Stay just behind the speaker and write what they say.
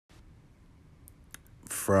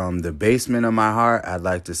From the basement of my heart, I'd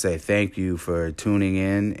like to say thank you for tuning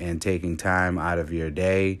in and taking time out of your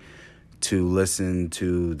day to listen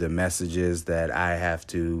to the messages that I have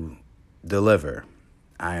to deliver.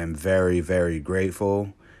 I am very, very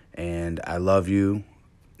grateful, and I love you,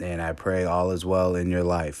 and I pray all is well in your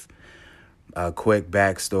life. A quick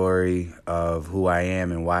backstory of who I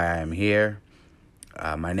am and why I am here.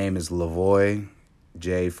 My name is Lavoy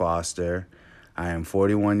J. Foster. I am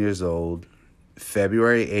 41 years old.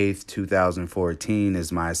 February 8th, 2014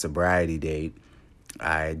 is my sobriety date.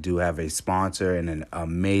 I do have a sponsor and an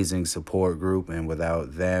amazing support group, and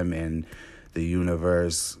without them and the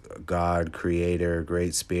universe, God, Creator,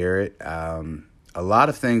 Great Spirit, a lot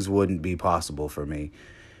of things wouldn't be possible for me.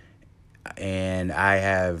 And I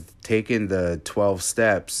have taken the 12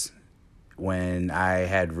 steps when I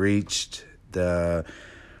had reached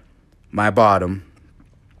my bottom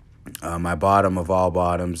of all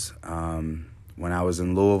bottoms. When I was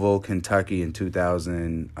in Louisville, Kentucky in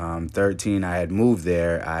 2013, I had moved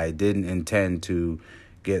there. I didn't intend to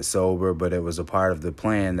get sober, but it was a part of the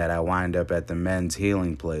plan that I wind up at the men's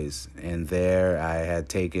healing place. And there I had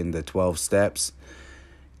taken the 12 steps.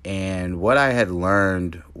 And what I had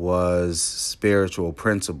learned was spiritual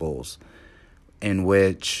principles in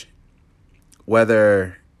which,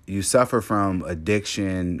 whether you suffer from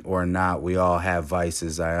addiction or not, we all have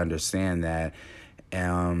vices. I understand that.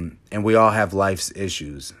 And we all have life's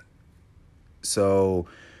issues. So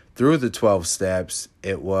through the 12 steps,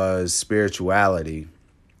 it was spirituality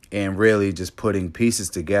and really just putting pieces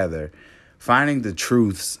together, finding the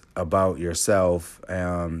truths about yourself,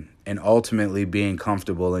 and ultimately being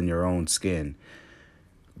comfortable in your own skin.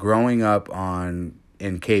 Growing up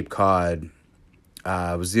in Cape Cod,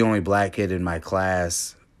 I was the only black kid in my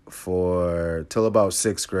class till about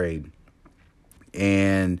 6th grade.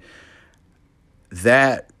 And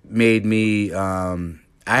that made me, I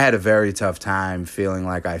had a very tough time feeling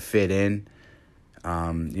like I fit in,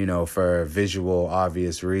 for visual,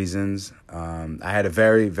 obvious reasons. I had a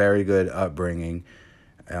very, very good upbringing.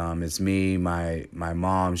 It's me, my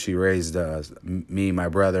mom, she raised us, me, my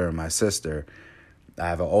brother, and my sister. I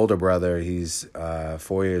have an older brother. He's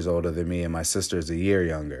 4 years older than me, and my sister's a year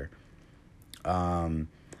younger.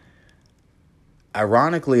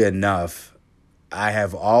 Ironically enough, I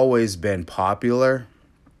have always been popular,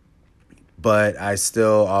 but I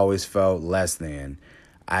still always felt less than.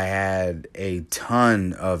 I had a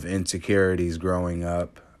ton of insecurities growing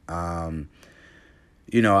up, outside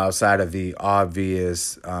of the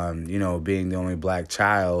obvious, being the only black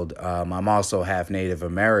child. I'm also half Native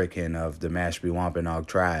American of the Mashpee Wampanoag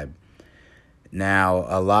tribe. Now,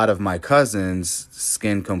 a lot of my cousins'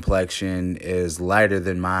 skin complexion is lighter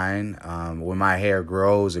than mine. When my hair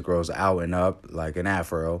grows, it grows out and up like an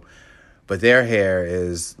afro. But their hair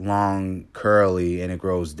is long, curly, and it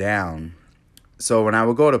grows down. So when I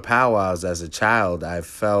would go to powwows as a child, I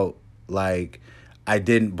felt like I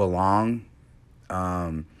didn't belong.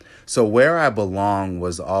 So where I belong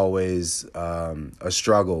was always a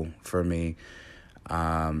struggle for me.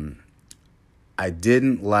 I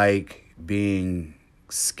didn't like being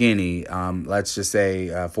skinny. Let's just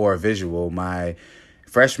say for a visual, my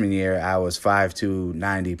freshman year, I was 5'2",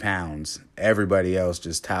 90 pounds. Everybody else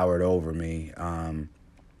just towered over me.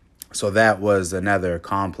 So that was another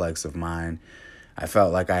complex of mine. I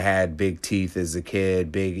felt like I had big teeth as a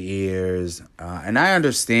kid, big ears. And I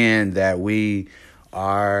understand that we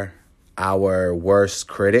are our worst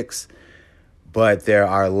critics, but there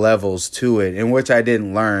are levels to it, in which I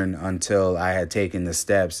didn't learn until I had taken the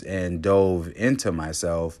steps and dove into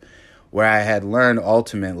myself, where I had learned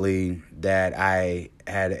ultimately that I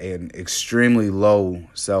had an extremely low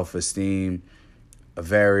self-esteem, a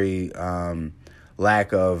very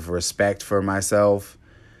lack of respect for myself.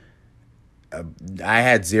 I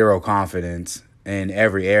had zero confidence in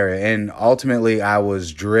every area, and ultimately I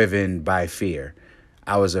was driven by fear.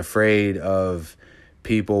 I was afraid of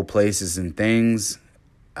people, places, and things.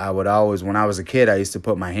 I would always, when I was a kid, I used to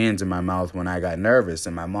put my hands in my mouth when I got nervous.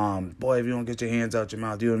 And my mom, boy, if you don't get your hands out your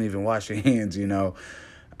mouth, you don't even wash your hands, But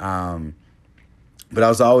I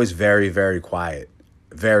was always very, very quiet,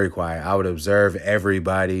 very quiet. I would observe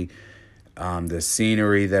everybody, the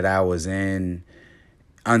scenery that I was in,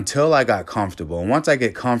 until I got comfortable. And once I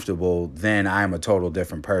get comfortable, then I'm a total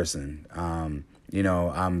different person. I'm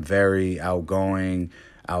very outgoing,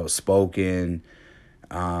 outspoken.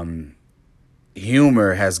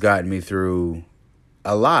 Humor has gotten me through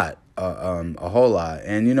a lot, a whole lot.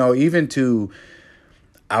 And,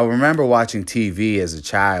 I remember watching TV as a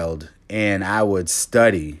child, and I would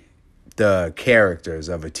study the characters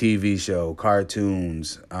of a TV show,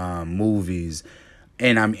 cartoons, movies,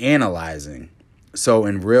 and I'm analyzing. So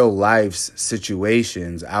in real life's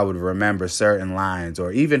situations, I would remember certain lines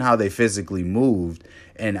or even how they physically moved,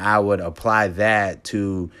 and I would apply that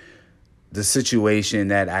to the situation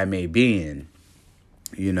that I may be in.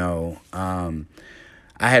 I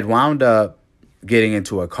had wound up getting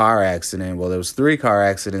into a car accident. Well, there was 3 car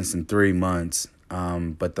accidents in 3 months,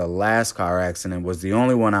 but the last car accident was the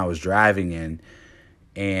only one I was driving in,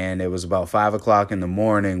 and it was about 5 o'clock in the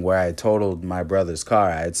morning where I totaled my brother's car.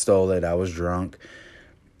 I had stole it. I was drunk,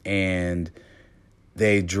 and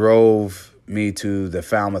they drove me to the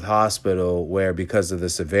Falmouth Hospital where, because of the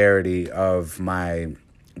severity of my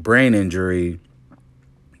brain injury,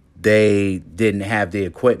 they didn't have the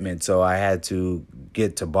equipment, so I had to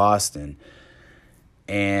get to Boston.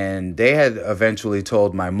 And they had eventually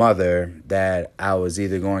told my mother that I was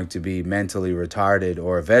either going to be mentally retarded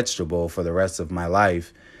or a vegetable for the rest of my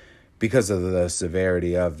life because of the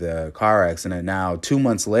severity of the car accident. Now, 2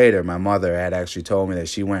 months later, my mother had actually told me that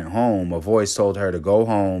she went home. A voice told her to go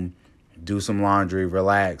home, do some laundry,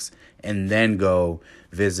 relax, and then go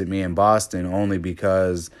visit me in Boston, only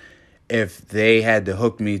because if they had to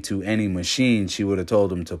hook me to any machine, she would have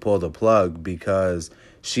told them to pull the plug, because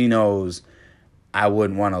she knows I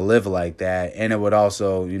wouldn't want to live like that. And it would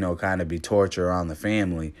also, kind of be torture on the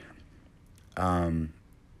family. I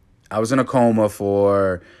was in a coma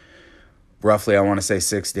for roughly, I want to say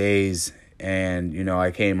 6 days. And,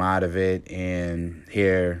 I came out of it, and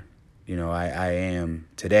here, I am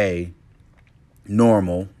today,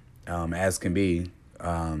 normal, as can be.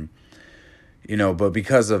 But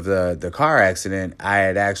because of the car accident, I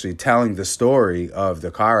had actually telling the story of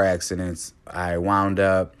the car accidents, I wound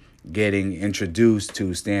up getting introduced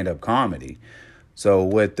to stand-up comedy. So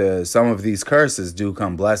with some of these curses do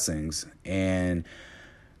come blessings. And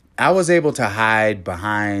I was able to hide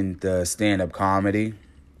behind the stand-up comedy.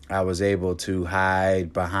 I was able to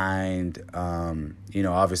hide behind,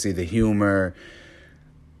 obviously the humor,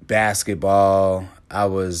 basketball. I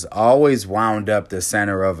was always wound up the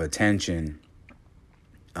center of attention.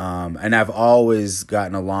 And I've always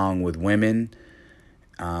gotten along with women.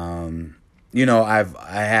 I'm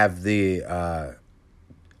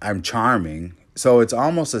charming. So it's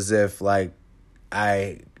almost as if like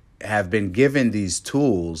I have been given these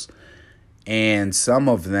tools, and some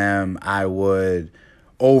of them I would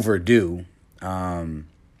overdo,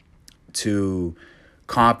 to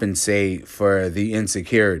compensate for the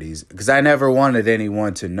insecurities, because I never wanted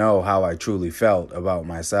anyone to know how I truly felt about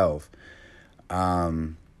myself.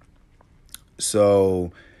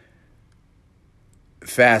 So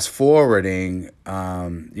fast forwarding, I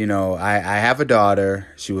have a daughter.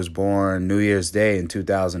 She was born New Year's Day in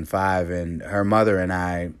 2005, and her mother and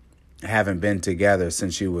I haven't been together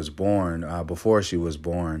since she was born, before she was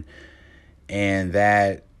born. And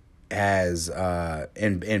that has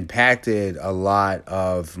impacted a lot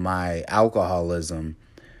of my alcoholism,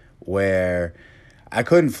 where I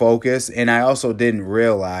couldn't focus, and I also didn't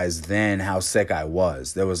realize then how sick I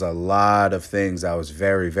was. There was a lot of things I was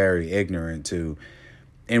very, very ignorant to,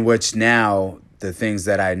 in which now the things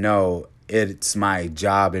that I know, it's my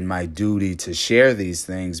job and my duty to share these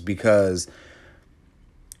things, because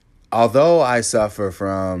although I suffer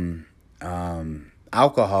from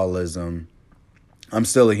alcoholism, I'm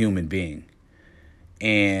still a human being.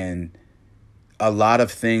 And a lot of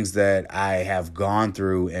things that I have gone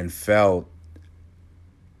through and felt,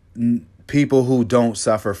 people who don't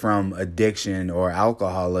suffer from addiction or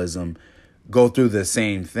alcoholism go through the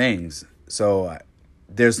same things. So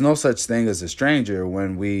there's no such thing as a stranger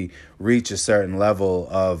when we reach a certain level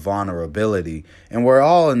of vulnerability. And we're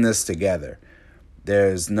all in this together.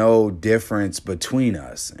 There's no difference between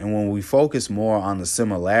us. And when we focus more on the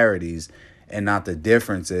similarities and not the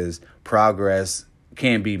differences, progress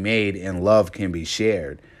can be made and love can be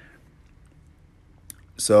shared.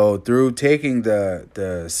 So through taking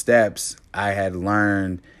the steps, I had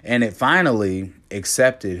learned, and it finally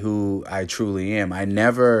accepted who I truly am. I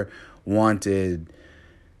never wanted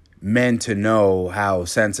men to know how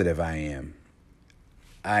sensitive I am.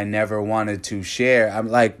 I never wanted to share. I'm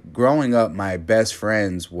like, growing up, my best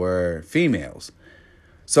friends were females.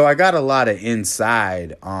 So I got a lot of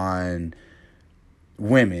inside on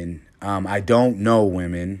women. I don't know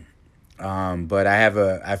women. But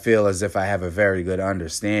I feel as if I have a very good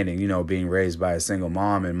understanding, being raised by a single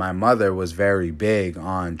mom. And my mother was very big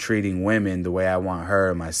on treating women the way I want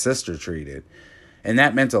her and my sister treated. And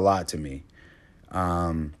that meant a lot to me.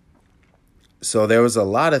 So there was a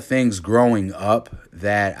lot of things growing up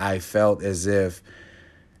that I felt as if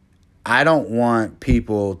I don't want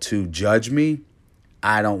people to judge me.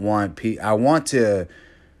 I want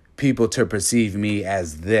people to perceive me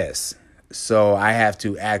as this. So I have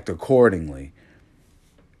to act accordingly.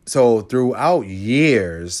 So throughout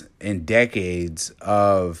years and decades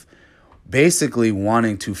of basically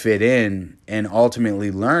wanting to fit in and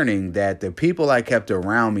ultimately learning that the people I kept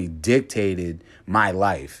around me dictated my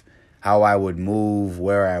life, how I would move,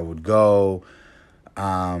 where I would go,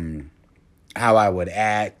 how I would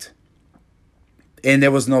act. And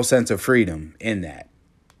there was no sense of freedom in that.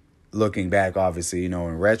 Looking back, obviously, in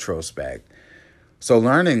retrospect. So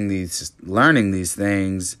learning these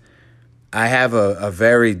things, I have a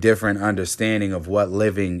very different understanding of what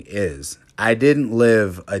living is. I didn't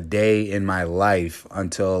live a day in my life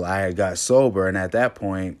until I had got sober. And at that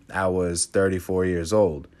point, I was 34 years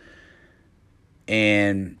old.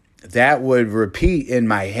 And that would repeat in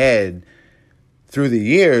my head through the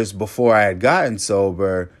years before I had gotten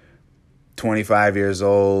sober. 25 years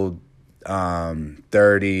old,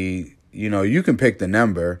 30, you can pick the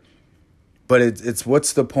number. But it's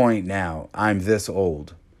what's the point now? I'm this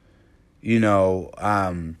old.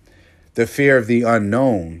 The fear of the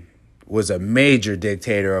unknown was a major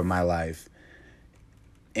dictator of my life.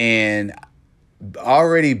 And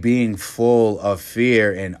already being full of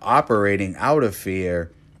fear and operating out of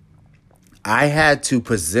fear, I had to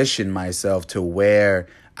position myself to where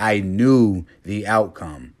I knew the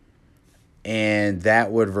outcome. And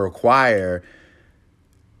that would require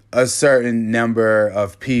a certain number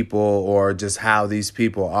of people, or just how these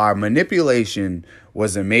people are. Manipulation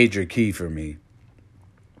was a major key for me.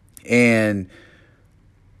 And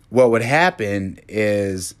what would happen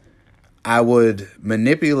is I would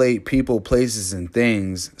manipulate people, places, and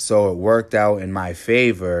things so it worked out in my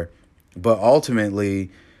favor. But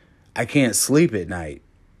ultimately, I can't sleep at night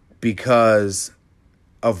because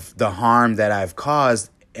of the harm that I've caused.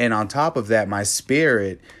 And on top of that, my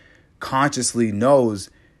spirit consciously knows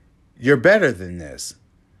you're better than this.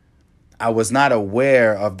 I was not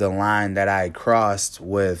aware of the line that I crossed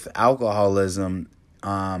with alcoholism.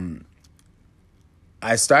 I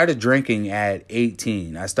started drinking at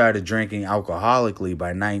 18. I started drinking alcoholically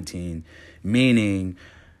by 19, meaning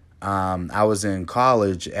I was in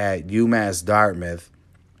college at UMass Dartmouth.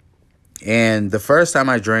 And the first time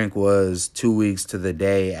I drank was 2 weeks to the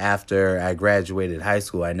day after I graduated high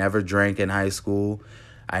school. I never drank in high school.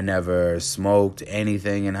 I never smoked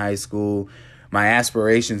anything in high school. My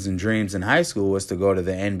aspirations and dreams in high school was to go to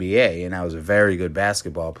the NBA, and I was a very good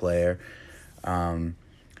basketball player. And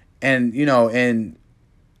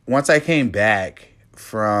once I came back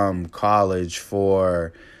from college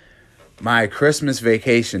for my Christmas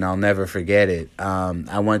vacation, I'll never forget it.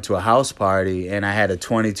 I went to a house party and I had a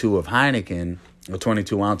 22 ounce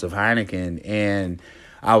of Heineken, and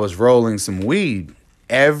I was rolling some weed.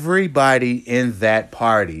 Everybody in that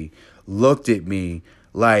party looked at me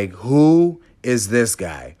like, who is this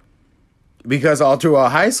guy? Because all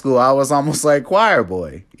throughout high school, I was almost like choir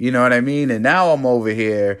boy. You know what I mean? And now I'm over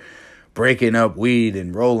here breaking up weed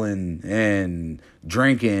and rolling and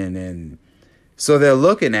drinking, and so they're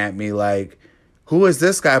looking at me like, who is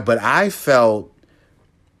this guy? But I felt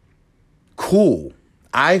cool.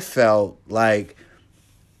 I felt like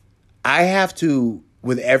I have to,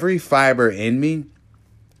 with every fiber in me,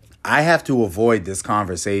 I have to avoid this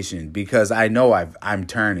conversation because I know I'm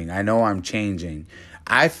turning. I know I'm changing.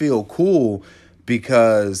 I feel cool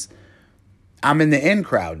because I'm in the in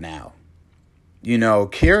crowd now.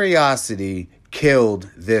 Curiosity killed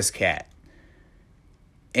this cat.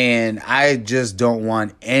 And I just don't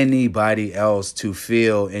want anybody else to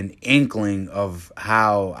feel an inkling of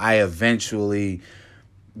how I eventually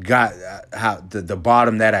got how the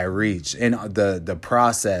bottom that I reached. And the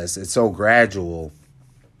process, it's so gradual.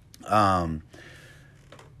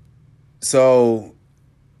 So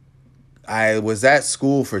I was at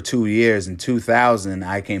school for 2 years. In 2000,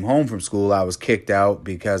 I came home from school. I was kicked out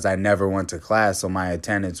because I never went to class, so my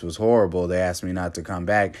attendance was horrible. They asked me not to come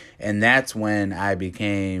back. And that's when I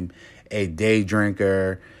became a day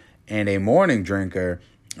drinker and a morning drinker.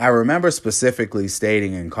 I remember specifically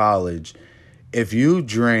stating in college, if you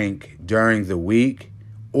drink during the week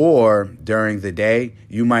or during the day,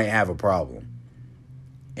 you might have a problem.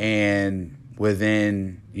 And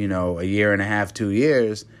within, a year and a half, 2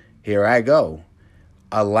 years, here I go,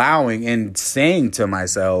 allowing and saying to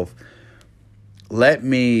myself,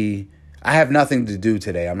 I have nothing to do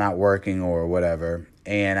today. I'm not working or whatever.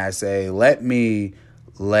 And I say, let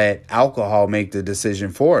alcohol make the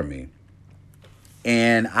decision for me.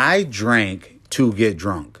 And I drank to get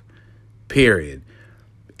drunk, period.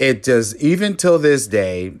 It does, even till this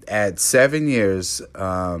day, at 7 years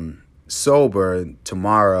sober,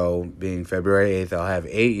 tomorrow being February 8th, I'll have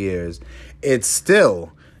 8 years. It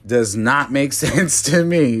still does not make sense to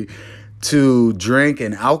me to drink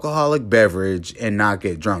an alcoholic beverage and not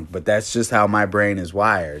get drunk. But that's just how my brain is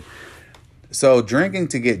wired. So drinking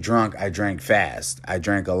to get drunk, I drank fast. I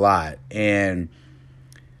drank a lot. And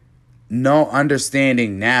no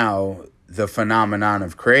understanding now the phenomenon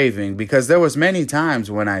of craving, because there was many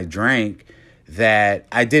times when I drank that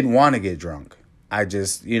I didn't want to get drunk. I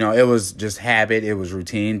just, it was just habit. It was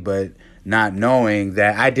routine, but not knowing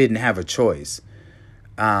that I didn't have a choice.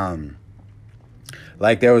 Like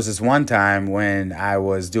there was this one time when I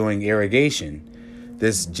was doing irrigation.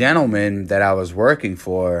 This gentleman that I was working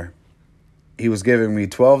for, he was giving me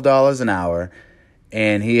 $12 an hour,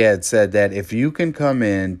 and he had said that if you can come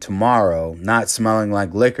in tomorrow not smelling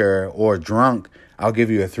like liquor or drunk, I'll give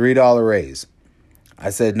you a $3 raise. I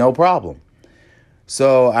said, no problem.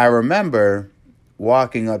 So I remember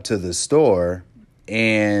walking up to the store,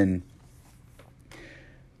 and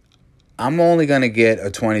I'm only going to get a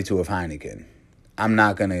 22 of Heineken. I'm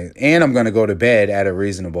going to go to bed at a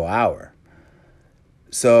reasonable hour.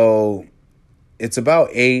 So it's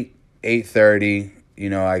about 8:30,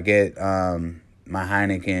 I get my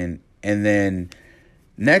Heineken, and then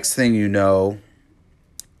next thing you know,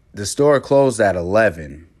 the store closed at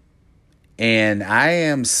 11, and I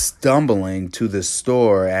am stumbling to the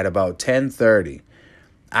store at about 10:30.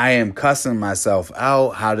 I am cussing myself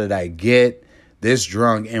out. How did I get this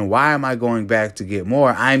drunk, and why am I going back to get more?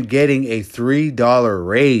 I'm getting a $3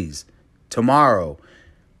 raise tomorrow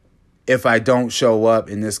if I don't show up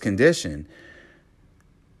in this condition.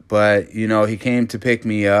 But, he came to pick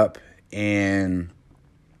me up, and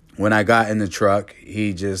when I got in the truck,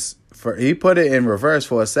 he put it in reverse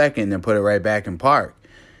for a second and put it right back in park.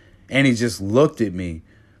 And he just looked at me.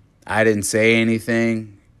 I didn't say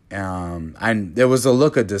anything. There was a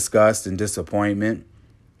look of disgust and disappointment,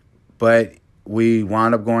 but we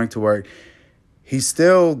wound up going to work. He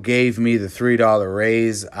still gave me the $3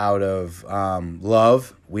 raise out of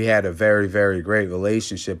love. We had a very, very great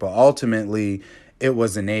relationship, but ultimately it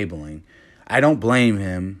was enabling. I don't blame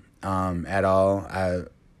him at all.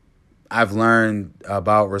 I've learned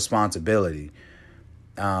about responsibility.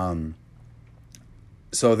 So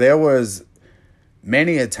there was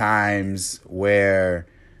many a times where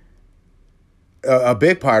a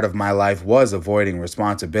big part of my life was avoiding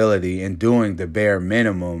responsibility and doing the bare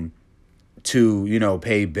minimum to,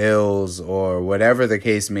 pay bills or whatever the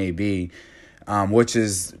case may be, which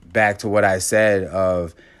is back to what I said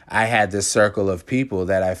of I had this circle of people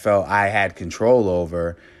that I felt I had control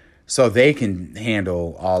over, so they can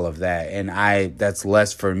handle all of that. And that's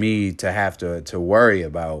less for me to have to worry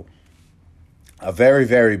about. A very,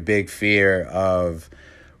 very big fear of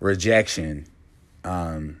rejection,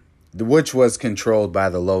 which was controlled by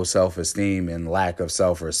the low self-esteem and lack of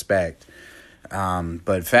self-respect.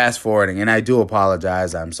 But fast forwarding, and I do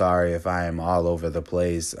apologize. I'm sorry if I am all over the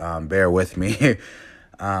place. Bear with me.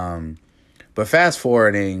 But fast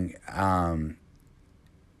forwarding,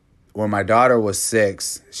 when my daughter was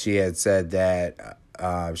 6, she had said that,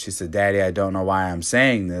 she said, "Daddy, I don't know why I'm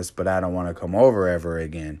saying this, but I don't want to come over ever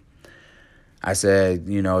again." I said,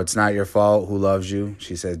 "It's not your fault. Who loves you?"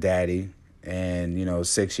 She said, "Daddy." And,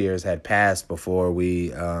 6 years had passed before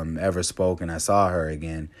we ever spoke and I saw her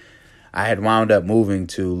again. I had wound up moving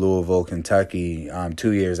to Louisville, Kentucky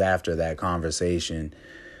 2 years after that conversation.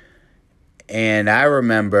 And I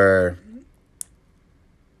remember,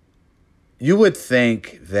 you would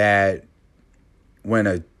think that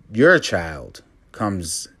when your child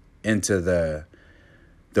comes into the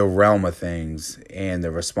realm of things and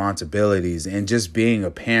the responsibilities and just being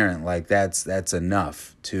a parent, like that's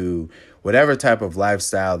enough to whatever type of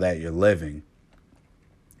lifestyle that you're living.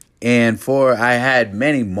 And I had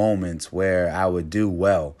many moments where I would do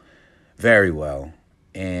well, very well,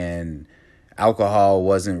 and alcohol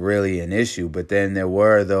wasn't really an issue. But then there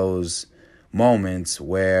were those moments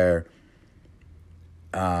where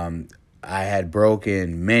I had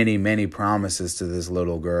broken many, many promises to this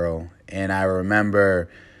little girl. And I remember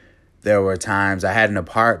there were times I had an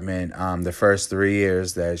apartment the first 3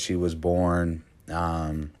 years that she was born.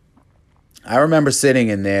 I remember sitting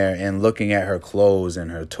in there and looking at her clothes and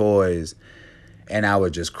her toys, and I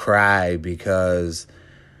would just cry because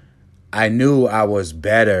I knew I was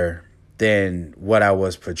better than what I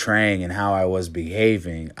was portraying and how I was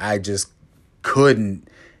behaving. I just couldn't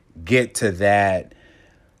get to that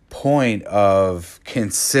point of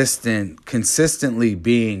consistently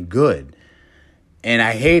being good. And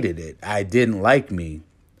I hated it. I didn't like me.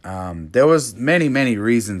 There was many, many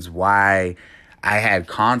reasons why I had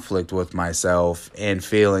conflict with myself and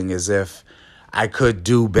feeling as if I could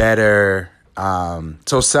do better.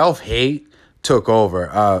 So self-hate took over.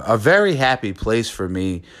 A very happy place for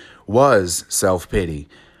me was self-pity.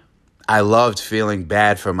 I loved feeling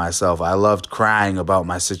bad for myself. I loved crying about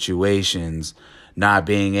my situations, not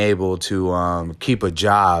being able to keep a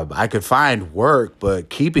job. I could find work, but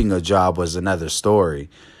keeping a job was another story.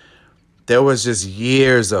 There was just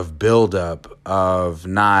years of buildup of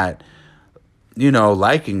not,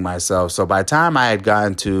 liking myself. So by the time I had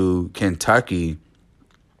gotten to Kentucky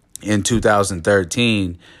in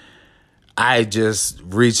 2013, I just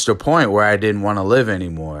reached a point where I didn't want to live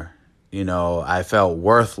anymore. I felt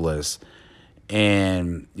worthless.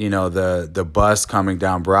 And, the bus coming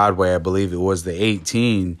down Broadway, I believe it was the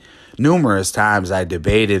 18, numerous times I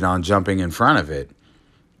debated on jumping in front of it.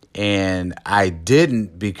 And I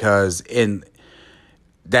didn't, because in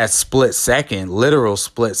that split second, literal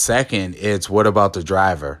split second, it's what about the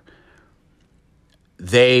driver?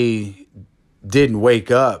 They didn't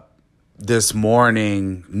wake up this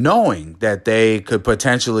morning knowing that they could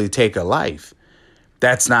potentially take a life.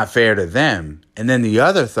 That's not fair to them. And then the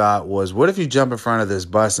other thought was, what if you jump in front of this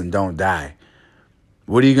bus and don't die?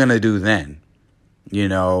 What are you going to do then?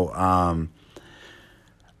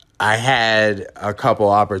 I had a couple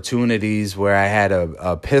opportunities where I had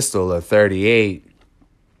a pistol, a .38,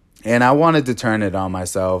 and I wanted to turn it on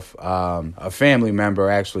myself. A family member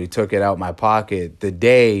actually took it out my pocket the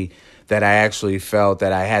day that I actually felt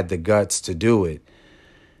that I had the guts to do it.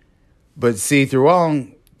 But see,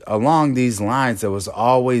 along these lines, there was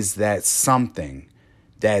always that something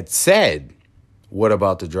that said, what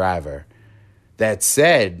about the driver? That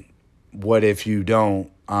said, what if you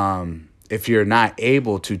don't, if you're not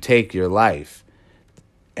able to take your life?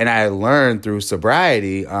 And I learned through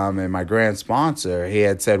sobriety, and my grand sponsor, he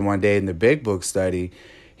had said one day in the Big Book study,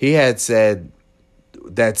 he had said,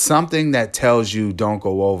 that's something that tells you don't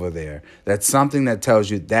go over there. That's something that tells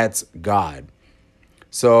you that's God.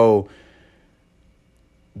 So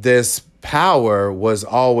this power was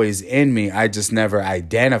always in me. I just never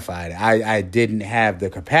identified it. I didn't have the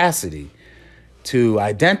capacity to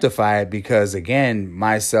identify it because, again,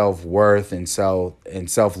 my self-worth and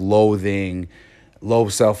self-loathing, low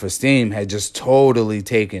self-esteem had just totally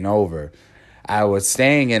taken over. I was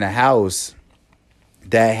staying in a house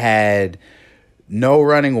that had no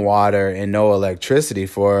running water and no electricity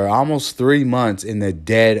for almost 3 months in the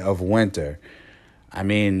dead of winter. I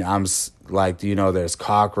mean, I'm like, there's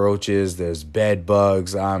cockroaches, there's bed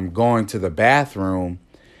bugs. I'm going to the bathroom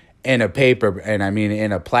in a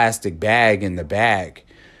plastic bag in the back,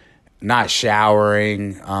 not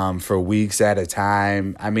showering for weeks at a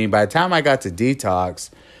time. I mean, by the time I got to detox,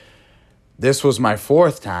 this was my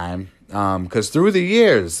 4th time, because through the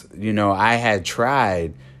years, I had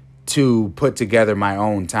tried to put together my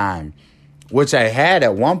own time, which I had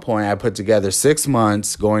at one point. I put together 6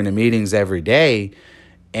 months going to meetings every day.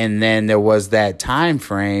 And then there was that time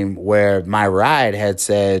frame where my ride had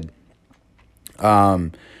said,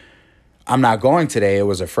 I'm not going today. It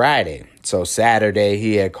was a Friday. So Saturday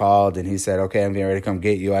he had called and he said, okay, I'm getting ready to come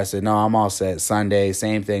get you. I said, no, I'm all set. Sunday,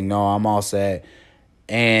 same thing. No, I'm all set.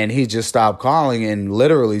 And he just stopped calling. And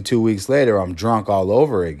literally 2 weeks later, I'm drunk all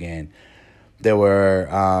over again. There were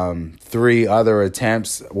 3 other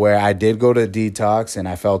attempts where I did go to detox and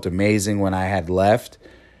I felt amazing when I had left.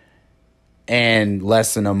 And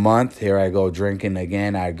less than a month, here I go drinking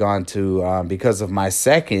again. I'd gone to, because of my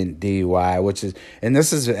second DUI, and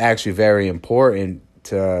this is actually very important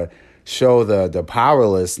to show the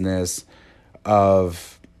powerlessness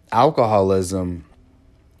of alcoholism,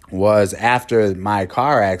 was after my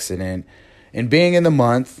car accident and being in the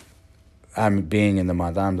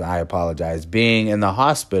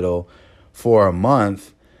hospital for a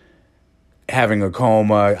month, having a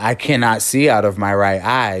coma. I cannot see out of my right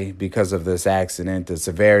eye because of this accident, the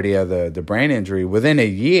severity of the brain injury. Within a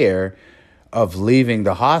year of leaving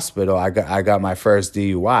the hospital, I got my first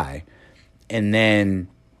DUI. And then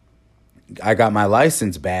I got my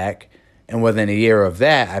license back. And within a year of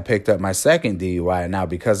that, I picked up my second DUI. Now,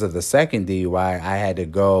 because of the second DUI, I had to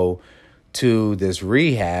go to this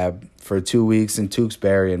rehab for 2 weeks in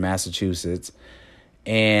Tewksbury in Massachusetts.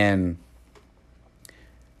 And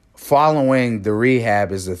following the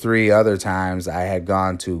rehab is the 3 other times I had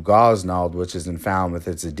gone to Gosnold, which is in Falmouth.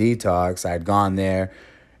 It's a detox. I'd gone there.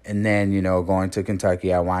 And then, going to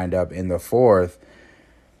Kentucky, I wind up in the 4th.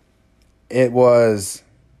 It was,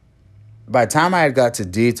 by the time I had got to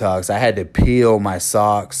detox, I had to peel my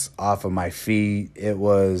socks off of my feet. I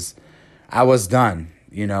was done.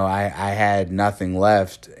 I had nothing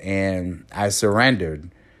left and I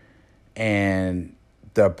surrendered. And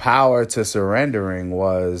the power to surrendering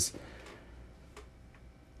was,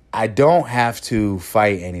 I don't have to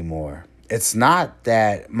fight anymore. It's not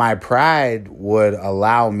that my pride would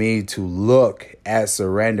allow me to look at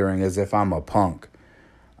surrendering as if I'm a punk.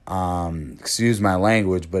 Excuse my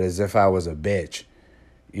language, but as if I was a bitch,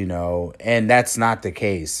 and that's not the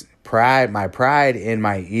case. My pride and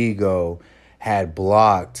my ego had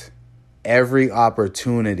blocked every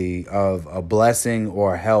opportunity of a blessing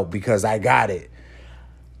or help because I got it.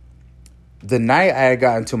 The night I had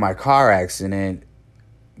got into my car accident,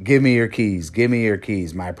 give me your keys, give me your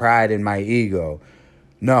keys. My pride and my ego.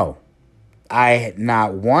 No,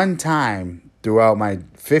 not one time throughout my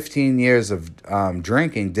 15 years of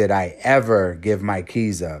drinking did I ever give my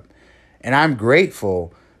keys up. And I'm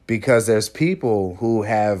grateful because there's people who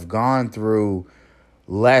have gone through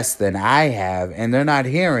less than I have and they're not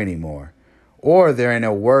here anymore. Or they're in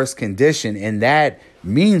a worse condition, and that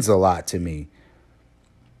means a lot to me.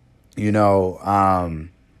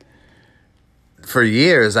 For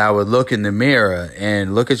years, I would look in the mirror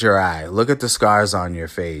and look at your eye, look at the scars on your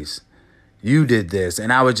face. You did this.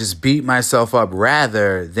 And I would just beat myself up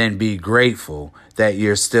rather than be grateful that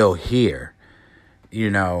you're still here.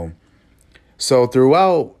 So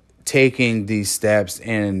throughout taking these steps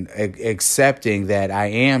and accepting that I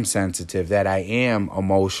am sensitive, that I am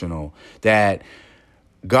emotional, that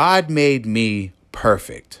God made me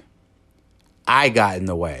perfect, I got in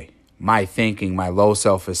the way. My thinking, my low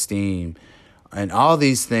self-esteem, and all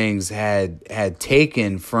these things had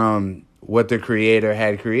taken from what the Creator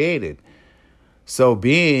had created. So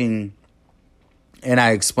and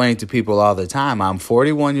I explain to people all the time, I'm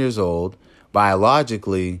 41 years old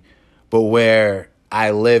biologically, but where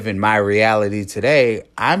I live in my reality today,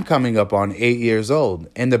 I'm coming up on 8 years old,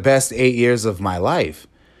 in the best 8 years of my life.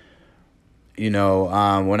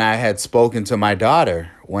 When I had spoken to my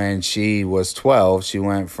daughter when she was 12, she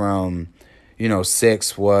went from,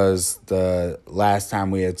 6 was the last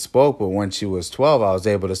time we had spoke, but when she was 12, I was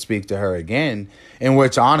able to speak to her again, in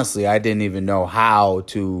which honestly, I didn't even know how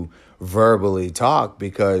to verbally talk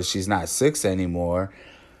because she's not 6 anymore.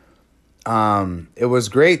 It was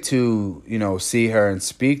great to, see her and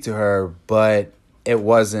speak to her, but it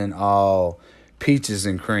wasn't all peaches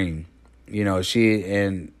and cream.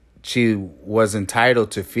 She was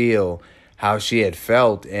entitled to feel how she had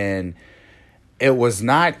felt, and it was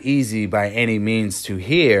not easy by any means to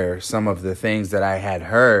hear some of the things that I had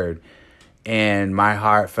heard, and my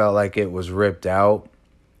heart felt like it was ripped out.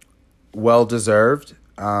 Well deserved.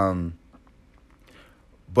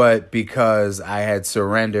 But because I had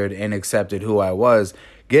surrendered and accepted who I was,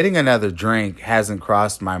 getting another drink hasn't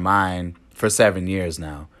crossed my mind for 7 years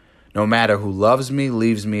now. No matter who loves me,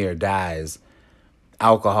 leaves me, or dies,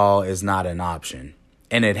 alcohol is not an option.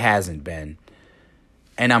 And it hasn't been.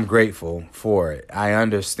 And I'm grateful for it. I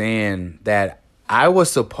understand that I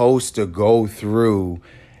was supposed to go through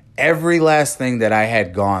every last thing that I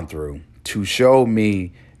had gone through to show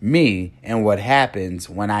me and what happens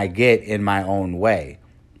when I get in my own way.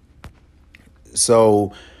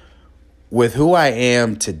 So with who I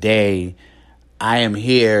am today, I am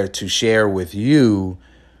here to share with you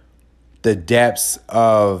the depths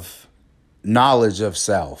of knowledge of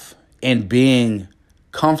self and being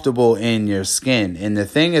comfortable in your skin. And the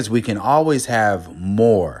thing is, we can always have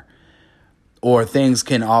more, or things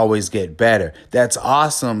can always get better. That's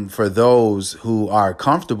awesome for those who are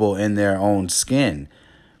comfortable in their own skin.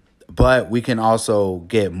 But we can also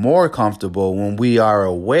get more comfortable when we are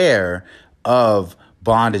aware of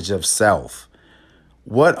bondage of self.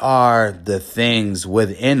 What are the things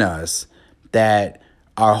within us that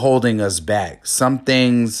are holding us back? Some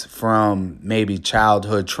things from maybe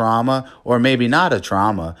childhood trauma, or maybe not a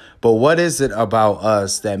trauma, but what is it about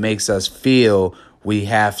us that makes us feel we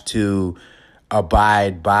have to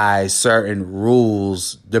abide by certain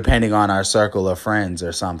rules depending on our circle of friends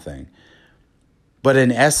or something? But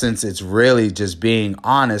in essence, it's really just being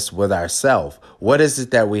honest with ourselves. What is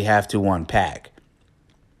it that we have to unpack?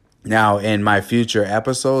 Now, in my future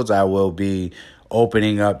episodes, I will be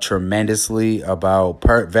opening up tremendously about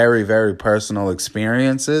very, very personal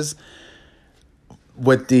experiences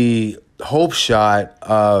with the hope shot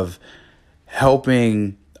of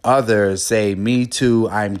helping others say, me too,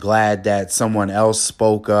 I'm glad that someone else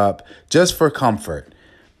spoke up, just for comfort.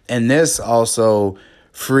 And this also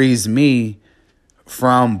frees me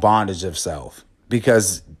from bondage of self,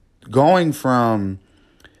 because going from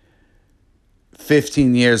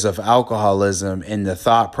 15 years of alcoholism and the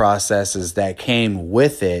thought processes that came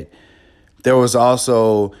with it, there was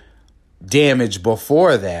also damage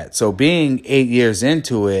before that. So being 8 years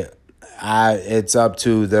into it, it's up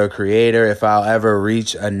to the Creator if I'll ever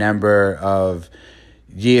reach a number of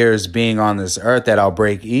years being on this earth that I'll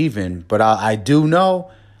break even. But I do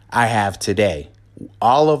know I have today.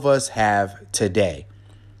 All of us have today.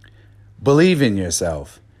 Believe in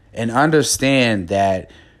yourself and understand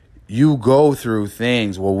that you go through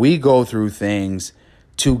things, we go through things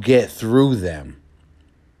to get through them.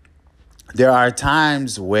 There are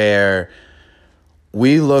times where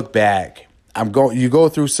we look back, you go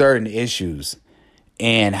through certain issues,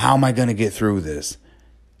 and how am I going to get through this?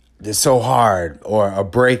 It's so hard, or a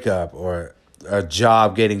breakup, or a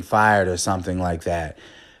job getting fired, or something like that.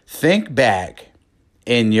 Think back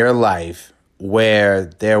in your life where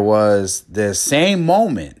there was the same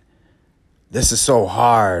moment. This is so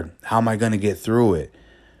hard. How am I going to get through it?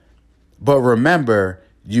 But remember,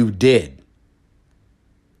 you did.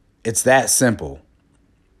 It's that simple.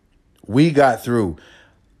 We got through.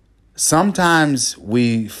 Sometimes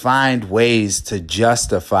we find ways to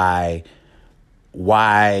justify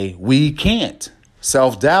why we can't.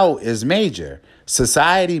 Self-doubt is major.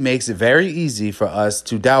 Society makes it very easy for us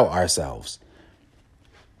to doubt ourselves.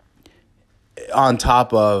 On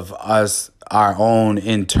top of us, our own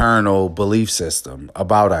internal belief system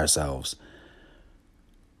about ourselves.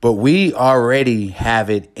 But we already have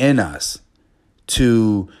it in us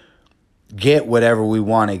to get whatever we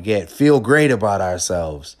want to get, feel great about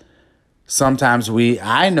ourselves. Sometimes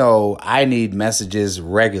I know I need messages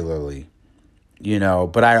regularly,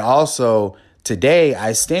 but I also, today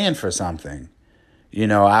I stand for something.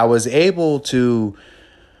 I was able to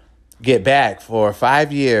get back. For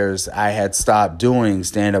 5 years, I had stopped doing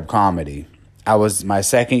stand-up comedy. My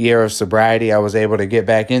second year of sobriety, I was able to get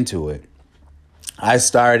back into it. I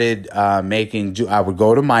started I would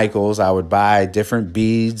go to Michael's, I would buy different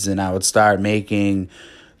beads, and I would start making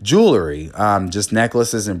jewelry, just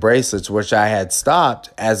necklaces and bracelets, which I had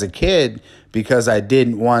stopped as a kid because I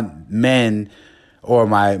didn't want men or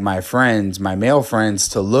my male friends,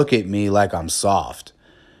 to look at me like I'm soft.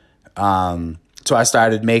 So I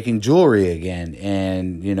started making jewelry again,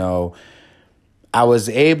 and, I was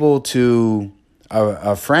able to,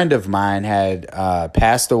 a friend of mine had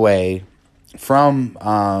passed away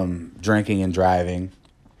from drinking and driving.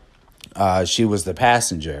 She was the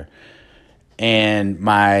passenger. And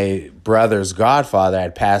my brother's godfather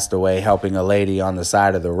had passed away helping a lady on the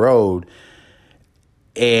side of the road.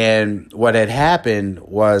 And what had happened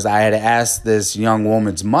was I had asked this young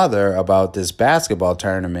woman's mother about this basketball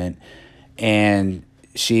tournament. And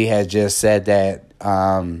she had just said that,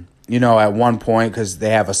 at one point, because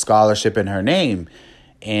they have a scholarship in her name,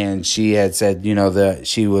 and she had said, that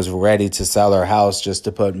she was ready to sell her house just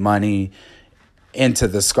to put money into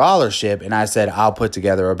the scholarship. And I said, I'll put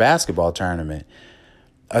together a basketball tournament.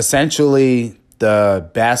 Essentially, the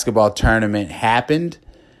basketball tournament happened,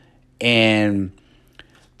 and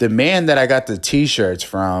the man that I got the T-shirts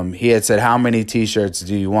from, he had said, how many T-shirts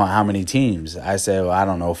do you want? How many teams? I said, well, I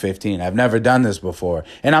don't know, 15. I've never done this before.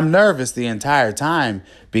 And I'm nervous the entire time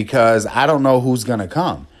because I don't know who's going to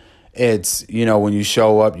come. It's, when you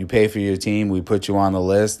show up, you pay for your team, we put you on the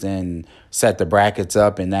list and set the brackets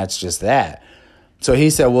up, and that's just that. So he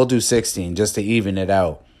said, we'll do 16 just to even it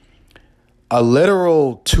out. A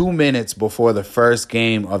literal 2 minutes before the first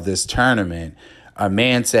game of this tournament, a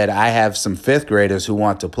man said, I have some fifth graders who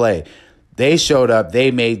want to play. They showed up.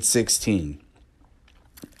 They made 16.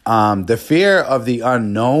 The fear of the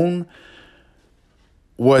unknown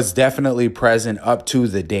was definitely present up to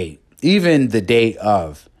the date, even the date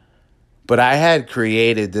of. But I had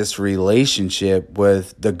created this relationship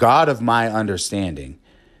with the God of my understanding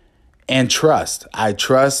and trust. I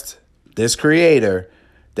trust this creator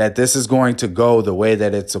that this is going to go the way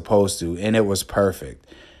that it's supposed to. And it was perfect.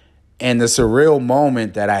 And the surreal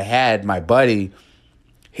moment that I had, my buddy,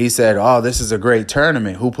 he said, oh, this is a great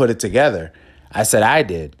tournament. Who put it together? I said, I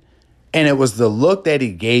did. And it was the look that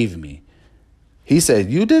he gave me. He said,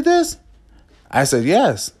 you did this? I said,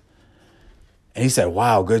 yes. And he said,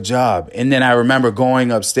 wow, good job. And then I remember going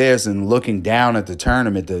upstairs and looking down at the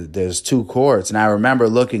tournament. There's 2 courts. And I remember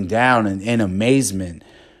looking down and in amazement.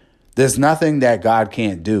 There's nothing that God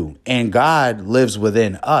can't do. And God lives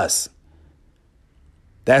within us.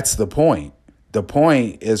 That's the point. The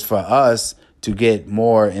point is for us to get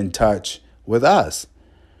more in touch with us.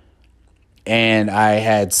 And I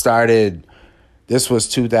had started, this was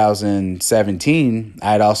 2017,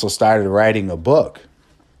 I had also started writing a book.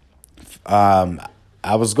 I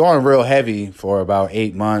was going real heavy for about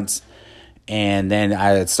 8 months, and then I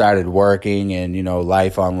had started working and,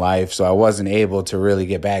 life on life, so I wasn't able to really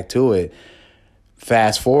get back to it.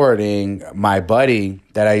 Fast forwarding, my buddy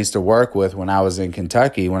that I used to work with when I was in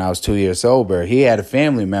Kentucky, when I was 2 years sober, he had a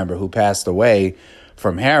family member who passed away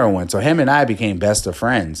from heroin. So him and I became best of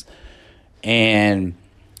friends. And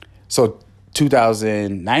so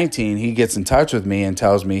 2019, he gets in touch with me and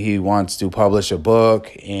tells me he wants to publish a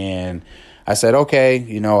book. And I said,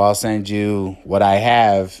 okay, I'll send you what I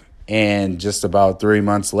have. And just about 3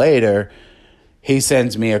 months later, he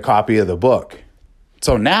sends me a copy of the book.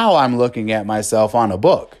 So now I'm looking at myself on a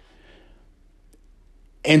book.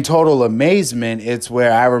 In total amazement, it's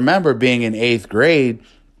where I remember being in 8th grade.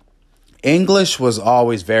 English was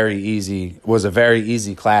always was a very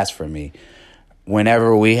easy class for me.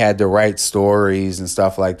 Whenever we had to write stories and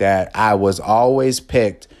stuff like that, I was always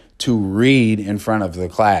picked to read in front of the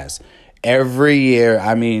class. Every year,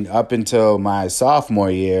 up until my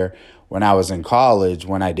sophomore year, when I was in college,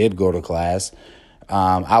 when I did go to class,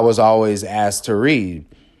 I was always asked to read.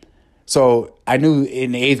 So I knew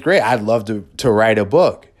in 8th grade, I'd love to write a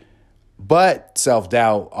book. But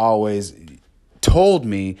self-doubt always told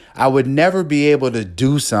me I would never be able to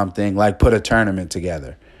do something like put a tournament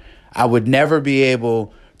together. I would never be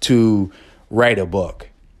able to write a book.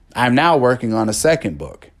 I'm now working on a second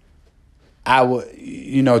book.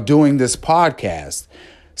 Doing this podcast.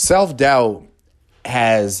 Self-doubt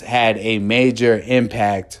has had a major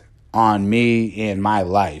impact on me in my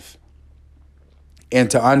life. And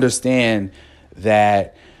to understand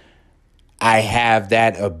that I have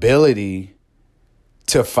that ability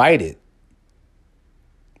to fight it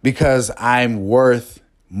because I'm worth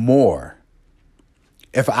more.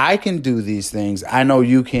 If I can do these things, I know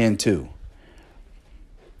you can too.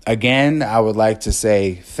 Again, I would like to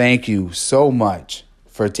say thank you so much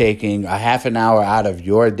for taking a half an hour out of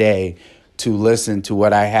your day to listen to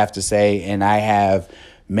what I have to say. And I have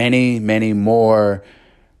many, many more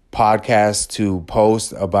podcasts to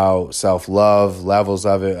post about self-love, levels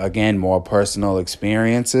of it, again, more personal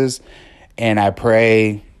experiences. And I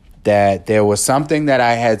pray that there was something that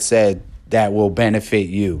I had said that will benefit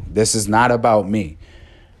you. This is not about me.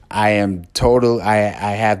 I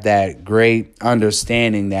have that great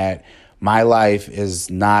understanding that my life is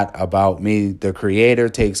not about me. The Creator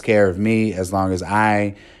takes care of me as long as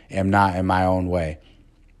I am not in my own way.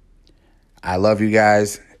 I love you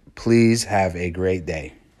guys. Please have a great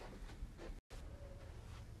day.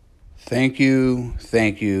 Thank you,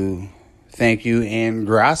 and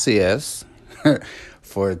gracias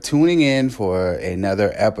for tuning in for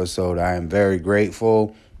another episode. I am very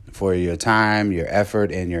grateful for your time, your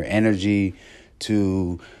effort, and your energy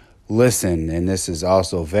to listen. And this is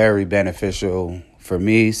also very beneficial for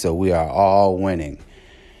me, so we are all winning.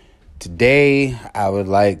 Today, I would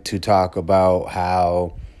like to talk about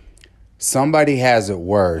how somebody has it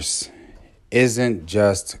worse isn't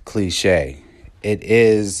just cliche. It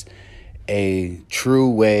is a true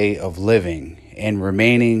way of living and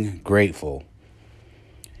remaining grateful.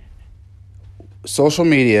 Social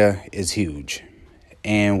media is huge,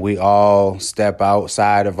 and we all step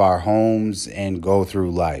outside of our homes and go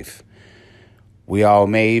through life. We all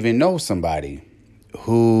may even know somebody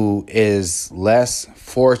who is less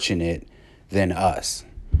fortunate than us.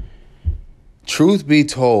 Truth be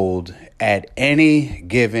told, at any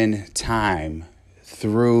given time,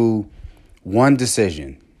 through one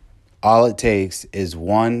decision, all it takes is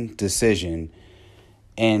one decision,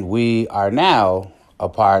 and we are now a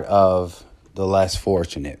part of the less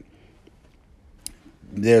fortunate.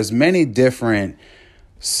 There's many different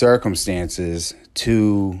circumstances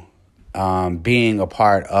to being a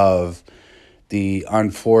part of the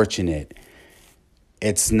unfortunate.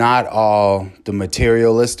 It's not all the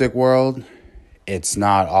materialistic world. It's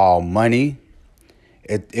not all money.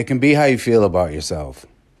 It can be how you feel about yourself.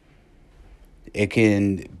 It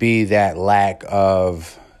can be that lack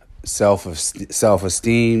of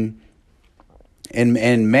self-esteem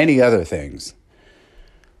and many other things.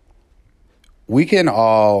 We can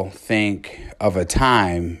all think of a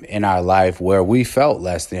time in our life where we felt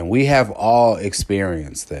less than. We have all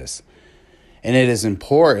experienced this. And it is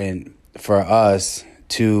important for us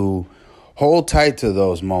to hold tight to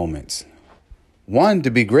those moments. One,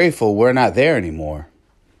 to be grateful we're not there anymore.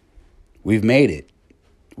 We've made it.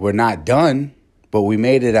 We're not done, but we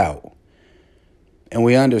made it out. And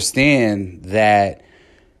we understand that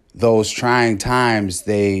those trying times,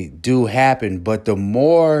 they do happen, but the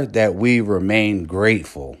more that we remain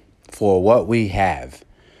grateful for what we have,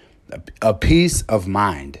 a peace of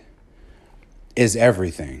mind is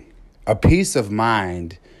everything. A peace of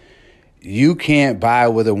mind you can't buy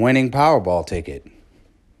with a winning Powerball ticket.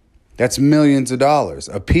 That's millions of dollars.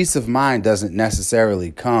 A peace of mind doesn't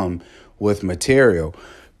necessarily come with material,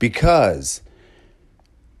 because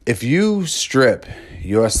if you strip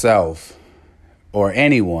yourself or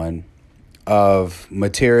anyone of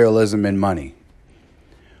materialism and money,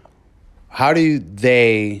 how do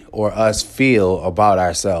they or us feel about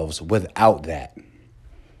ourselves without that?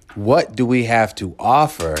 What do we have to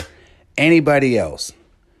offer anybody else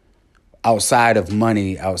outside of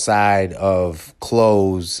money, outside of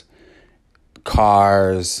clothes,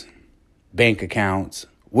 cars, bank accounts?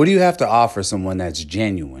 What do you have to offer someone that's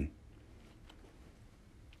genuine?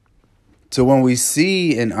 So when we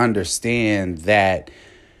see and understand that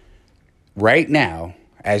right now,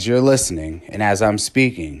 as you're listening and as I'm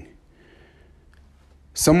speaking,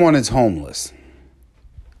 someone is homeless.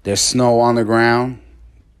 There's snow on the ground.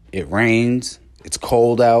 It rains. It's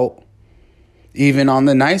cold out. Even on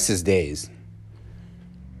the nicest days,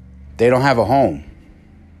 they don't have a home.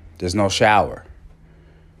 There's no shower.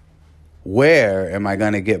 Where am I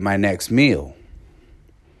going to get my next meal?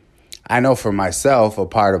 I know for myself, a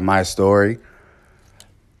part of my story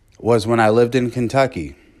was when I lived in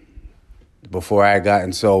Kentucky. Before I had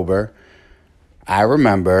gotten sober, I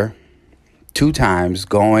remember 2 times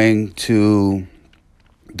going to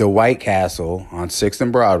the White Castle on 6th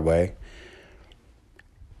and Broadway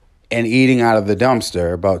and eating out of the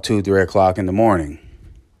dumpster about 2, 3 o'clock in the morning.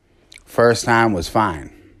 First time was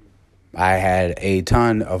fine. I had a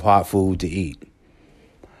ton of hot food to eat.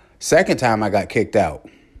 Second time I got kicked out,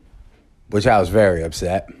 which I was very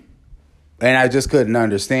upset. And I just couldn't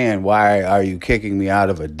understand, why are you kicking me out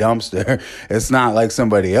of a dumpster? It's not like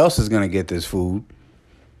somebody else is going to get this food.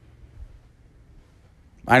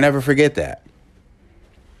 I never forget that.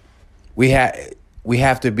 We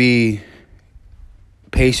have to be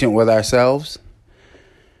patient with ourselves.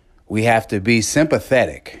 We have to be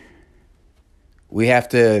sympathetic. We have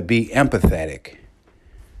to be empathetic,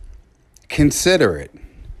 considerate.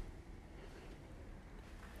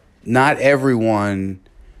 Not everyone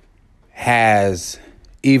has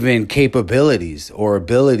even capabilities or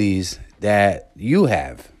abilities that you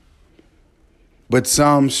have, but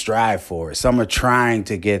some strive for it. Some are trying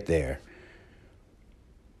to get there.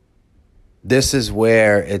 This is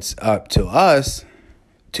where it's up to us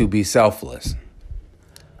to be selfless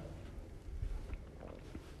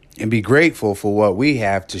and be grateful for what we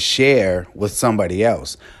have to share with somebody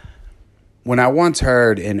else. When I once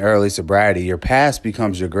heard in early sobriety, your past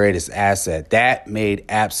becomes your greatest asset, that made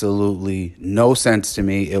absolutely no sense to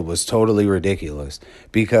me. It was totally ridiculous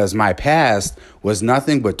because my past was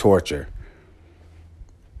nothing but torture.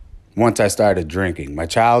 Once I started drinking, my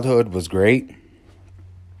childhood was great.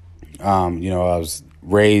 I was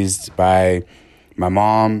raised by my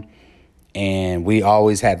mom, and we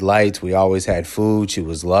always had lights. We always had food. She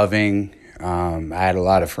was loving. I had a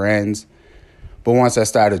lot of friends. But once I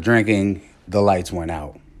started drinking, the lights went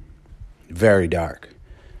out. Very dark.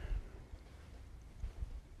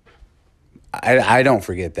 I don't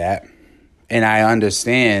forget that. And I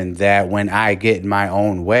understand that when I get in my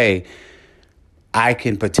own way, I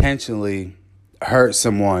can potentially hurt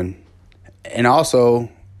someone and also,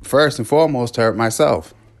 first and foremost, hurt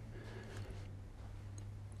myself.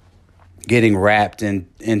 Getting wrapped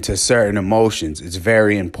into certain emotions. It's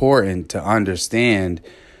very important to understand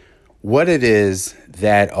what it is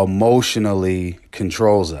that emotionally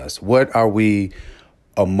controls us. What are we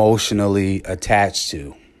emotionally attached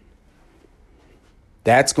to?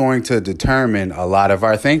 That's going to determine a lot of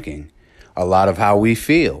our thinking, a lot of how we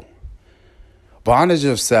feel. Bondage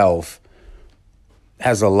of self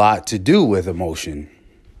has a lot to do with emotion.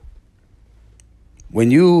 When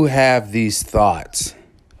you have these thoughts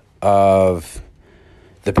of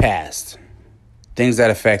the past, things that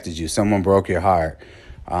affected you, someone broke your heart,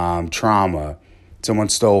 trauma, someone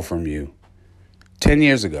stole from you 10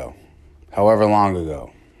 years ago, however long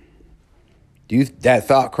ago, that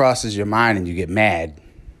thought crosses your mind and you get mad.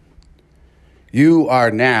 You are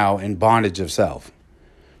now in bondage of self.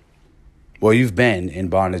 Well, you've been in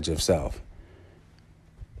bondage of self.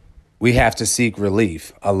 We have to seek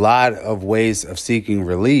relief. A lot of ways of seeking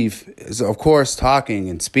relief is, of course, talking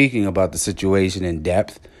and speaking about the situation in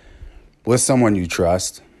depth with someone you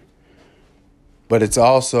trust. But it's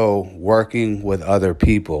also working with other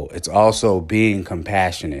people. It's also being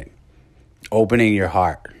compassionate, opening your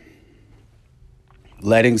heart,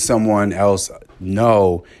 letting someone else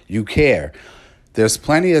know you care. There's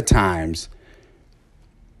plenty of times,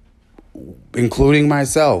 including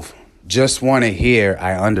myself, just want to hear,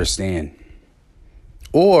 I understand,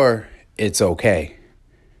 or it's okay.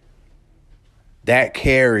 That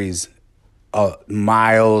carries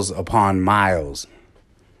miles upon miles.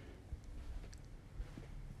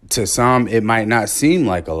 To some, it might not seem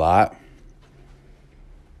like a lot,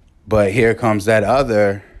 but here comes that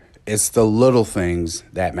other. It's the little things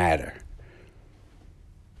that matter.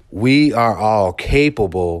 We are all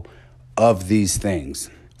capable of these things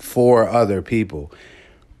for other people.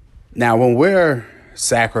 Now, when we're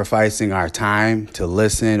sacrificing our time to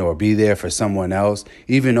listen or be there for someone else,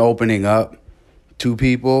 even opening up to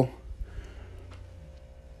people,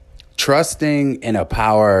 trusting in a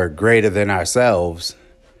power greater than ourselves,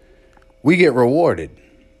 we get rewarded.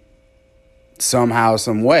 somehow,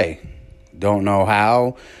 some way. Don't know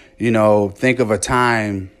how. Think of a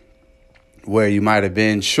time where you might have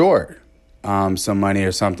been short some money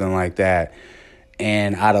or something like that.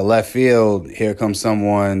 And out of left field, here comes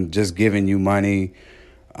someone just giving you money.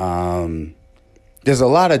 There's a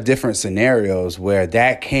lot of different scenarios where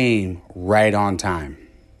that came right on time.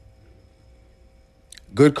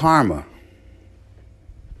 Good karma.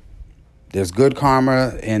 There's good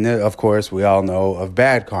karma, and of course, we all know of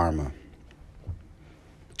bad karma.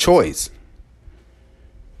 Choice.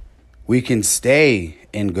 We can stay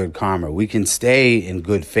in good karma. We can stay in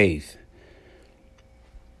good faith.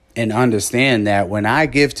 And understand that when I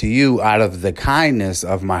give to you out of the kindness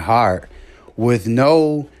of my heart, with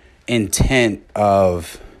no intent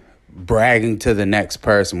of bragging to the next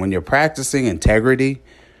person, when you're practicing integrity,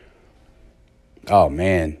 oh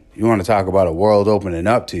man, you want to talk about a world opening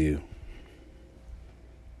up to you.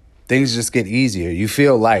 Things just get easier. You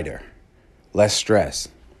feel lighter, less stress.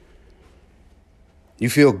 You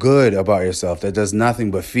feel good about yourself. That does nothing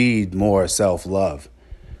but feed more self-love.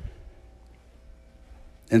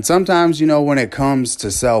 And sometimes, when it comes to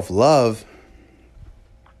self-love,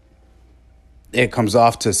 it comes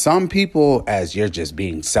off to some people as you're just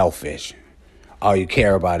being selfish. All you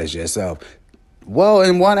care about is yourself. Well,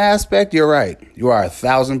 in one aspect, you're right. You are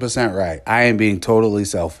 1,000% right. I am being totally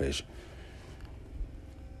selfish.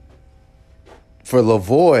 For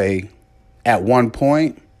Lavoie, at one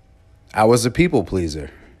point, I was a people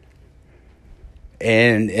pleaser.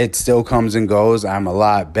 And it still comes and goes. I'm a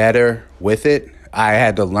lot better with it. I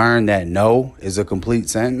had to learn that no is a complete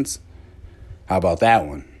sentence. How about that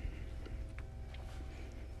one?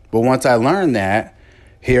 But once I learned that,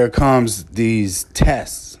 here comes these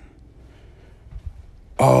tests.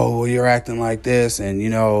 Oh, well, you're acting like this. And,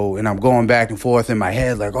 and I'm going back and forth in my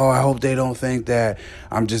head like, oh, I hope they don't think that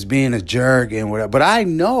I'm just being a jerk and whatever. But I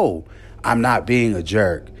know I'm not being a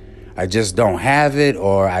jerk. I just don't have it,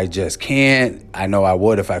 or I just can't. I know I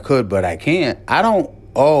would if I could, but I can't. I don't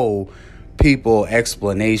owe people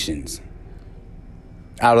explanations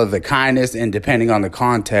out of the kindness, and depending on the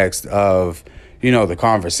context of, the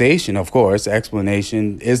conversation, of course,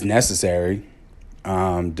 explanation is necessary,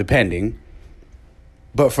 depending.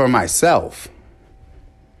 But for myself,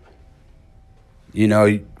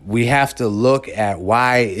 we have to look at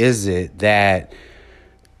why is it that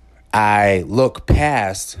I look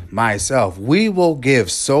past myself. We will give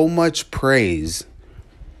so much praise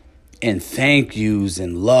and thank yous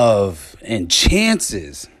and love and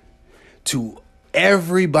chances to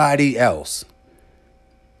everybody else.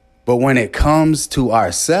 But when it comes to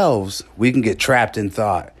ourselves, we can get trapped in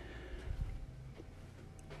thought.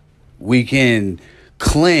 We can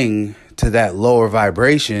cling to that lower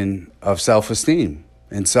vibration of self-esteem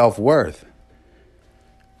and self-worth.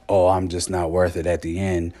 Oh, I'm just not worth it at the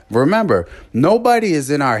end. Remember, nobody is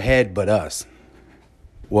in our head but us.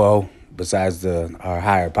 Well, besides our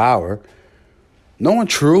higher power, no one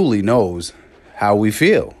truly knows how we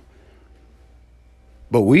feel.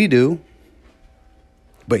 But we do.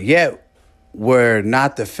 But yet, we're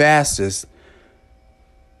not the fastest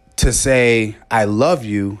to say, I love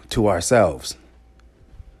you to ourselves.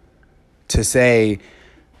 To say,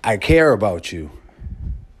 I care about you.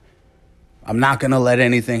 I'm not going to let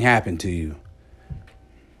anything happen to you.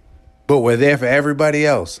 But we're there for everybody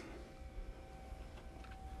else.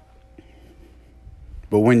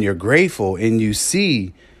 But when you're grateful and you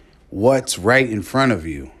see what's right in front of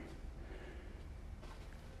you,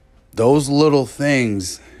 those little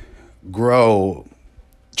things grow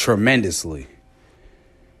tremendously.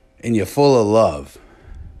 And you're full of love.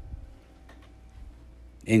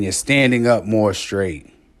 And you're standing up more straight.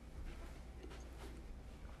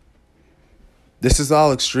 This is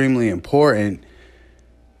all extremely important,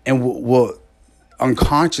 and we'll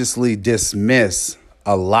unconsciously dismiss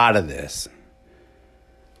a lot of this.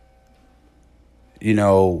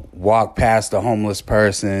 Walk past a homeless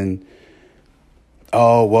person.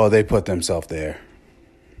 Oh, well, they put themselves there.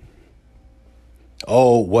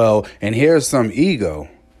 Oh, well, and here's some ego.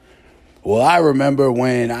 Well, I remember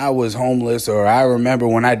when I was homeless, or I remember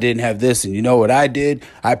when I didn't have this, and you know what I did?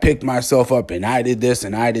 I picked myself up and I did this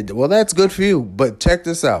and I did. Well, that's good for you. But check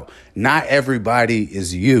this out. Not everybody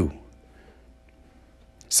is you.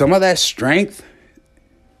 Some of that strength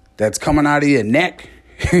that's coming out of your neck,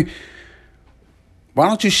 why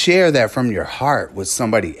don't you share that from your heart with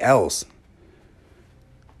somebody else?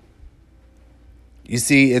 You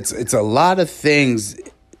see, it's a lot of things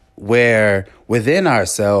where within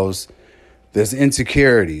ourselves, there's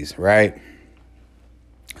insecurities, right?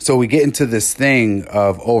 So we get into this thing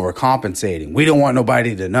of overcompensating. We don't want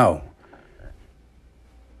nobody to know.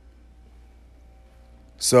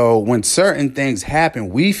 So when certain things happen,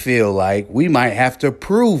 we feel like we might have to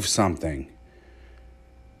prove something.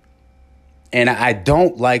 And I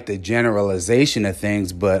don't like the generalization of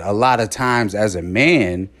things, but a lot of times as a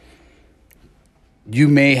man, you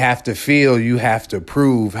may have to feel you have to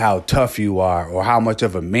prove how tough you are or how much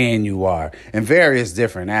of a man you are in various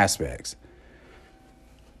different aspects.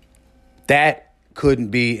 That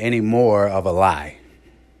couldn't be any more of a lie.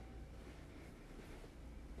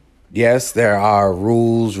 Yes, there are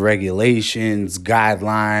rules, regulations,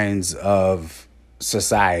 guidelines of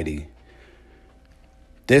society.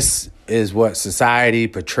 This is what society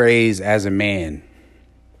portrays as a man.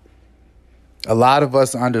 A lot of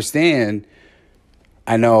us understand.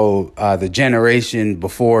 I know the generation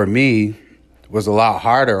before me was a lot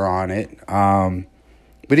harder on it.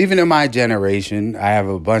 But even in my generation, I have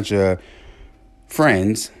a bunch of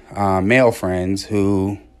friends, male friends,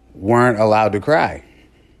 who weren't allowed to cry.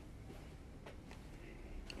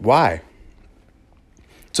 Why?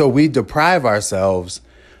 So we deprive ourselves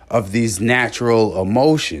of these natural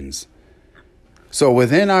emotions. So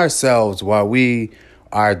within ourselves, while we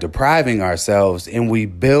are depriving ourselves and we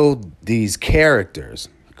build these characters,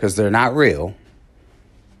 because they're not real,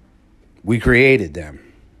 we created them.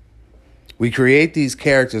 We create these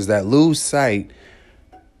characters that lose sight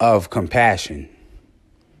of compassion,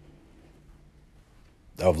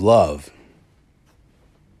 of love.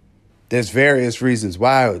 There's various reasons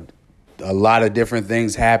why. A lot of different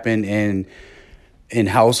things happen in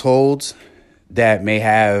households that may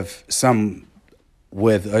have some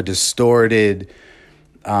with a distorted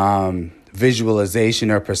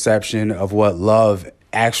visualization or perception of what love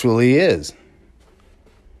actually is.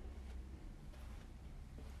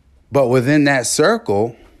 But within that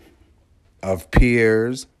circle of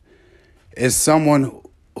peers is someone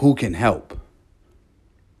who can help.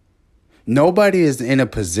 Nobody is in a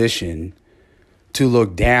position to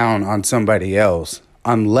look down on somebody else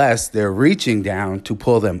unless they're reaching down to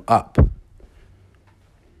pull them up.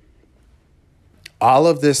 All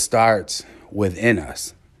of this starts within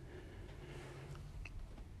us.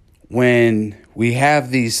 When we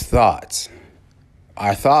have these thoughts,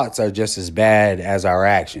 our thoughts are just as bad as our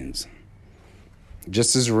actions,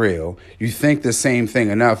 just as real. You think the same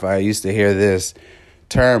thing enough. I used to hear this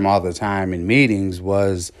term all the time in meetings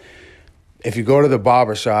was, if you go to the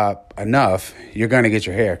barbershop enough, you're going to get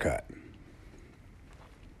your hair cut.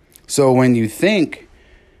 So when you think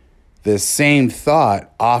the same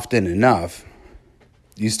thought often enough,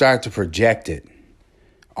 you start to project it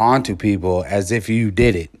onto people as if you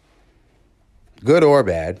did it, good or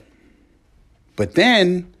bad. But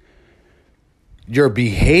then you're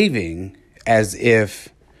behaving as if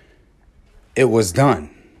it was done.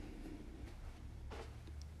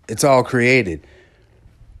 It's all created.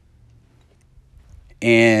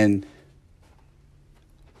 And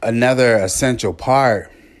another essential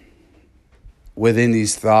part within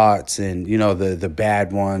these thoughts and, the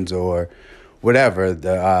bad ones or whatever,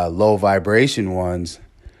 the low vibration ones,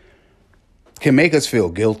 can make us feel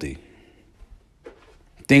guilty.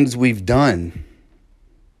 Things we've done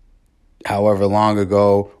however long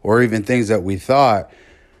ago, or even things that we thought,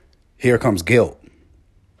 here comes guilt,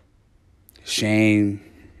 shame,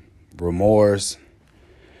 remorse,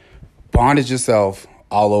 bondage yourself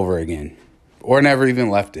all over again, or never even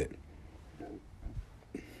left it.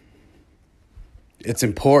 It's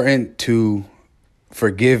important to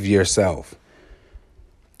forgive yourself.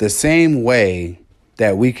 The same way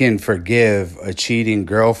that we can forgive a cheating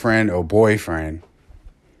girlfriend or boyfriend,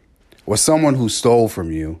 or someone who stole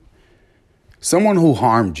from you, someone who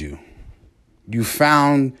harmed you. You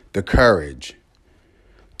found the courage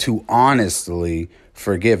to honestly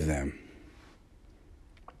forgive them.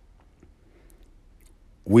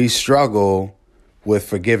 We struggle with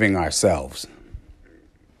forgiving ourselves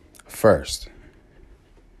first.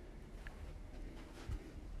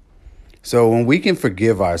 So when we can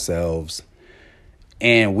forgive ourselves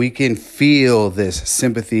and we can feel this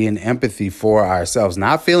sympathy and empathy for ourselves,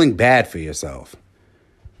 not feeling bad for yourself,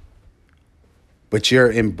 but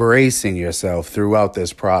you're embracing yourself throughout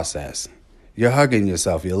this process. You're hugging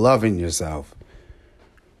yourself. You're loving yourself.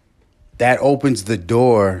 That opens the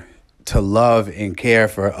door to love and care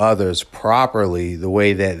for others properly the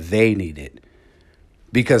way that they need it.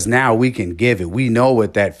 Because now we can give it. We know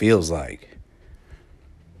what that feels like.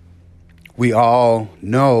 We all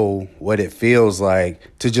know what it feels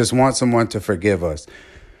like to just want someone to forgive us.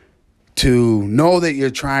 To know that you're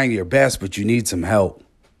trying your best, but you need some help.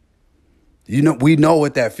 We know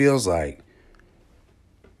what that feels like.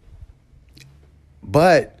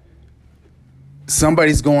 But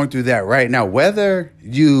somebody's going through that right now. Whether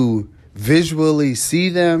you visually see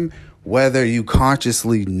them whether you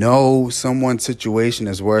consciously know someone's situation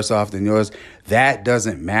is worse off than yours, that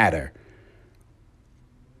doesn't matter.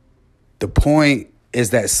 The point is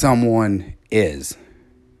that someone is.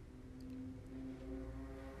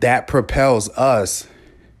 That propels us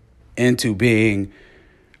into being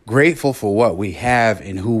grateful for what we have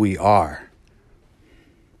and who we are.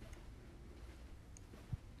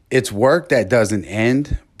 It's work that doesn't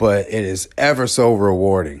end, but it is ever so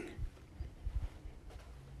rewarding.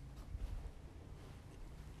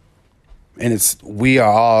 And we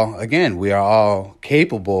are all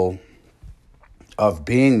capable of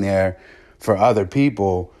being there for other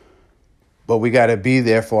people, but we got to be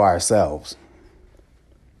there for ourselves.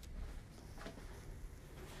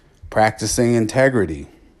 Practicing integrity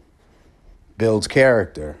builds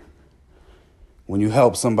character. When you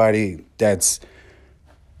help somebody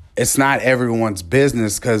it's not everyone's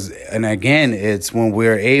business, and again, it's when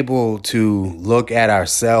we're able to look at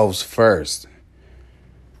ourselves first.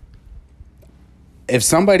 If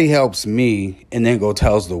somebody helps me and then go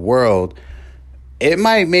tells the world, it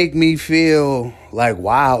might make me feel like,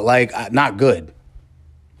 wow, like not good.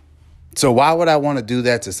 So why would I want to do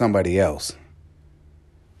that to somebody else?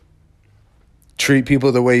 Treat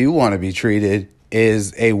people the way you want to be treated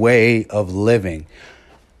is a way of living.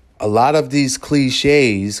 A lot of these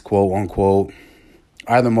cliches, quote unquote,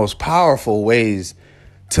 are the most powerful ways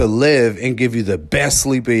to live and give you the best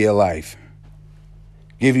sleep of your life.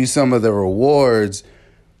 Give you some of the rewards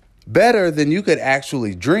better than you could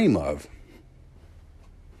actually dream of.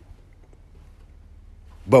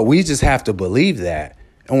 But we just have to believe that.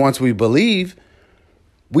 And once we believe,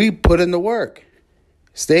 we put in the work.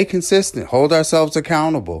 Stay consistent. Hold ourselves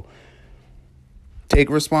accountable.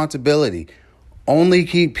 Take responsibility. Only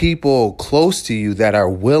keep people close to you that are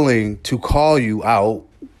willing to call you out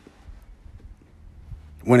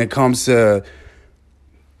when it comes to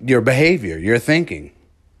your behavior, your thinking.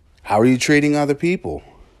 How are you treating other people?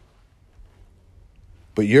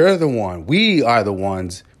 But we are the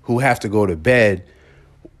ones who have to go to bed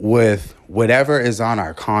with whatever is on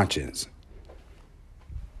our conscience.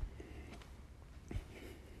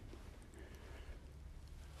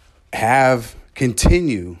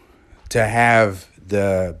 Continue to have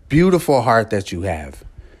the beautiful heart that you have.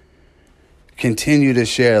 Continue to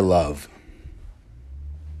share love.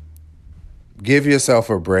 Give yourself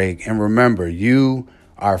a break, and remember, you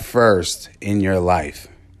are first in your life.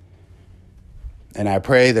 And I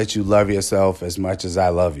pray that you love yourself as much as I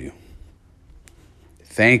love you.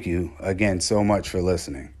 Thank you again so much for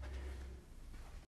listening.